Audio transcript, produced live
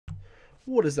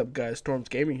What is up, guys? Storms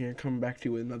Gaming here, coming back to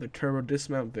you with another turbo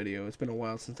dismount video. It's been a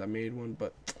while since I made one,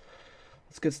 but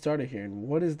let's get started here. And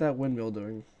what is that windmill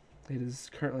doing? It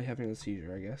is currently having a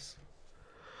seizure, I guess.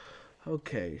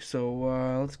 Okay, so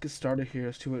let's get started here.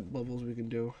 Let's see what levels we can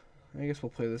do. I guess we'll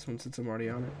play this one since I'm already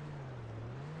on it.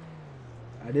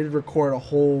 I did record a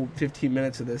whole 15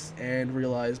 minutes of this and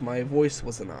realized my voice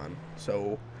wasn't on.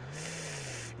 So,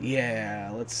 yeah,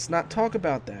 let's not talk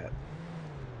about that.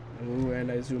 Ooh,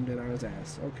 and I zoomed in on his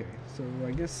ass. Okay, so I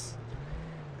guess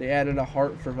they added a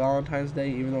heart for Valentine's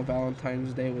Day, even though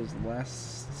Valentine's Day was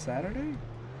last Saturday?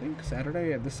 I think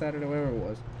Saturday? Yeah, this Saturday, whatever it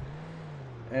was.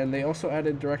 And they also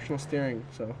added directional steering,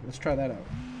 so let's try that out.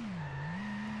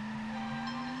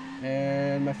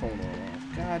 And my phone went off.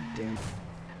 God damn it.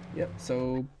 Yep,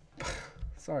 so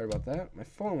sorry about that. My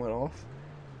phone went off.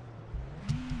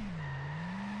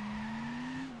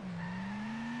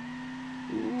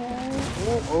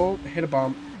 Oh, hit a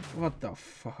bomb. What the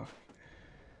fuck?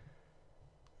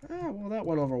 Ah, well, that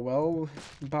went over well.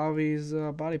 Bobby's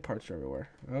body parts are everywhere.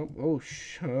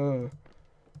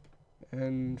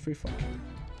 And free fall.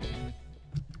 Okay.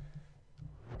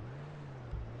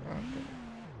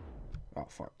 Oh,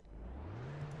 fuck.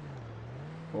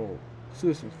 Oh, let's do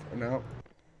this one now.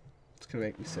 It's gonna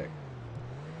make me sick.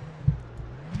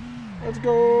 Let's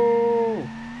go!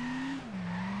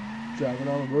 Driving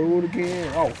on the road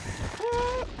again. Oh, fuck.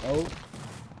 Oh.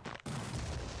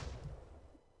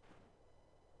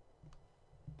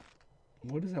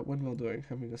 What is that windmill doing?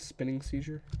 Having a spinning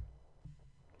seizure?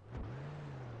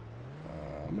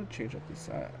 I'm gonna change up the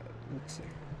side. Let's see.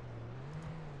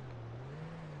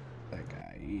 That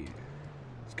guy, yeah.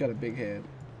 He's got a big head.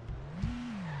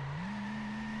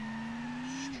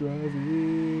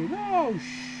 Striving. Oh,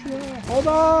 shit. Hold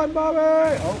on,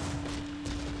 Bobby! Oh.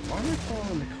 Why am I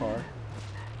falling in the car?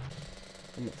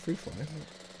 I'm not free flying.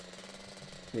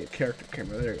 Need a character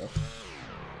camera. There you go.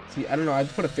 See, I don't know. I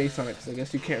put a face on it because I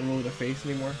guess you can't remove the face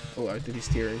anymore. Oh, I did he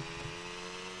steering?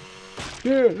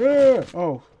 Yeah.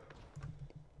 Oh.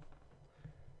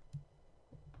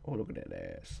 Oh, look at that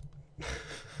ass.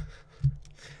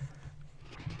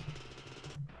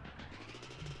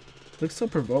 Looks so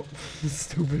provoked.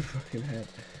 Stupid fucking head.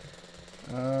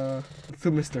 Let's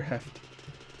do Mr. Heft.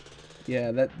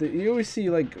 Yeah, you always see,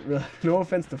 like, no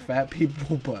offense to fat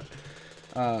people, but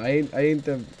I ain't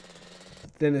the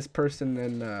thinnest person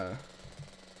in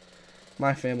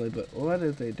my family. But what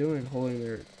are they doing, holding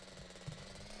their?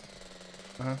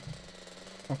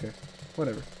 Okay,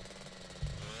 whatever.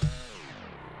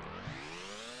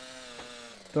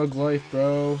 Thug life,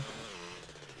 bro.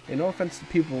 Hey, no offense to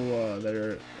people that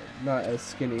are not as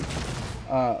skinny.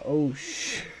 Oh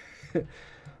shit.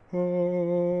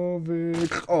 Oh,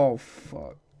 Vic. Oh,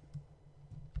 fuck.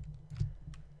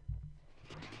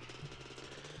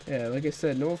 Yeah, like I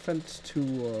said, no offense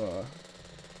to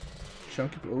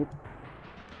chunky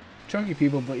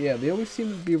people, but yeah, they always seem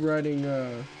to be riding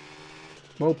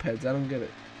mopeds. I don't get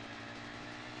it.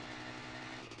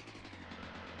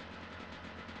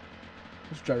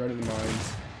 Let's drive right in the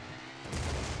mines.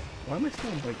 Why am I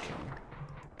still on bike camera?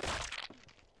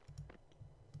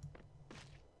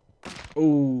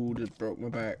 Oh, just broke my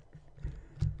back.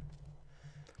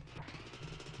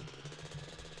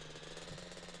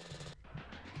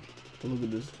 Look at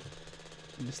this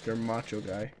Mr. Macho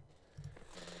guy.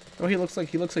 Oh, he looks like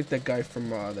that guy from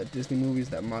that Disney movies,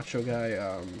 that macho guy.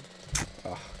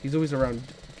 He's always around.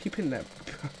 Keep hitting that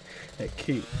that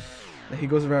key. He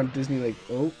goes around Disney like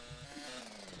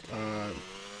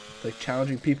like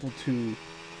challenging people to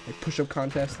like push-up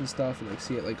contests and stuff, and like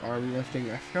see it like arm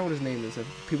lifting. I forgot what his name is. If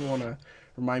people want to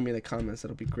remind me in the comments,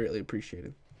 that'll be greatly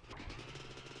appreciated.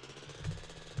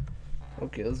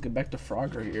 Okay, let's get back to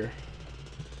Frogger here.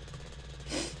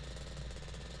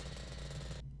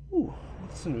 Ooh,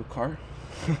 that's a new car.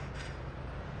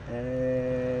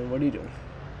 And what are you doing?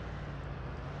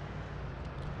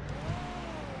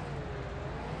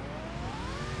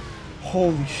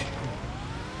 Holy shit.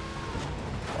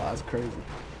 Wow, that's crazy.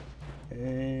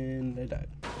 And I died.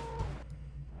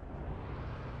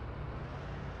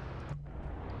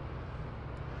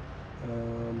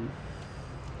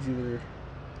 He's either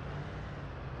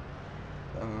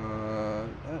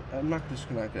I'm not just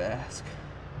gonna ask.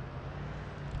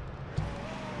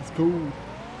 Let's go.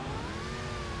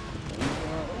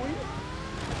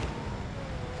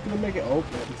 It's gonna make it. Oh,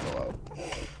 yeah, he fell out.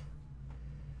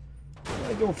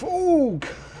 I go Foog.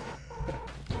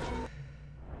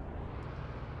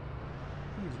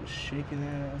 He's just shaking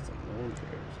that ass like no one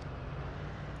cares.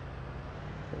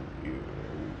 Oh yeah, oh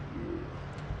yeah.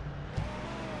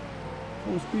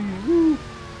 Full speed, woo!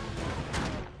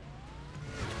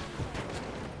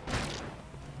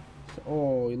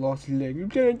 Oh, he lost his leg.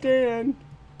 Lieutenant Dan!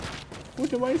 With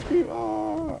some ice cream!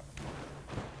 Ah!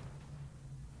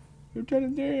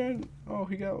 Lieutenant Dan! Oh,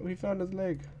 he found his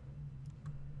leg.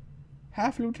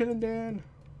 Half Lieutenant Dan!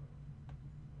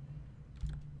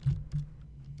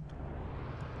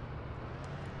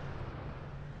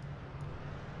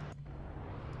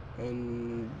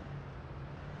 And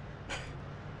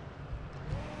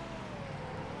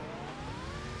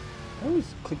I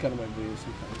always click out of my videos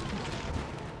sometimes.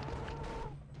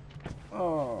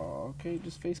 Oh, okay,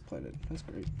 just face planted. That's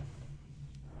great.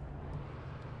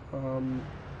 Are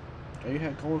you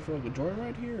going for like a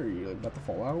joyride here, or are you like about to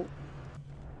fall out?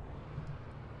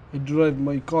 I drive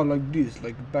my car like this,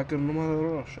 like back in Mother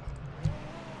Russia.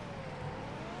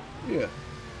 Yeah.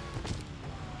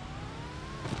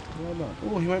 Why not?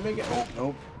 Oh, he might make it. Oh,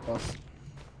 nope. Bust.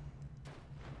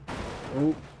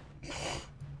 Oh.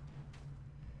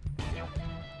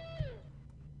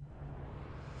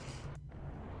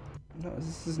 No, is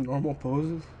this his normal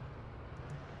poses?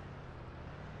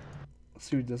 Let's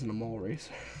see what he does in a mall race.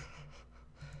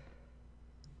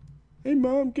 Hey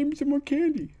mom, give me some more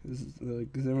candy. This is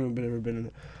like, has anyone ever been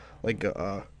in like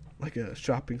a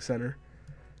shopping center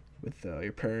with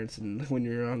your parents, and when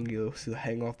you're young you'll see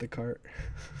hang off the cart?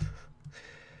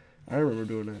 I remember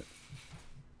doing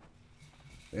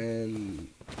that. And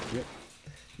yep,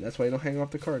 that's why you don't hang off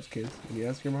the carts, kids. When you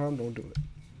ask your mom, don't do it.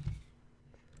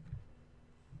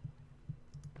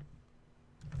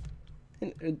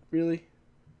 And it really,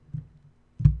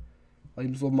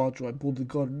 I'm so macho, I pulled the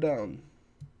cart down.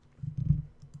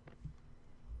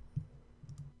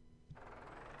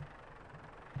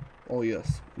 Oh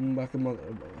yes, back in mother.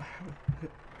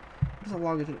 What's the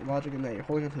logic in that? You're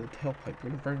holding onto the tailpipe.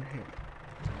 You're gonna burn your hand.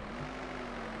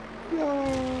 No.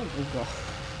 Oh god.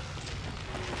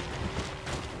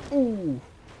 Ooh.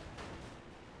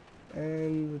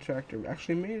 And the tractor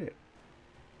actually made it.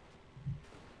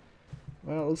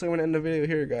 Well, it looks like I'm gonna end the video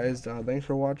here, guys. Thanks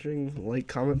for watching. Like,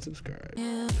 comment, subscribe.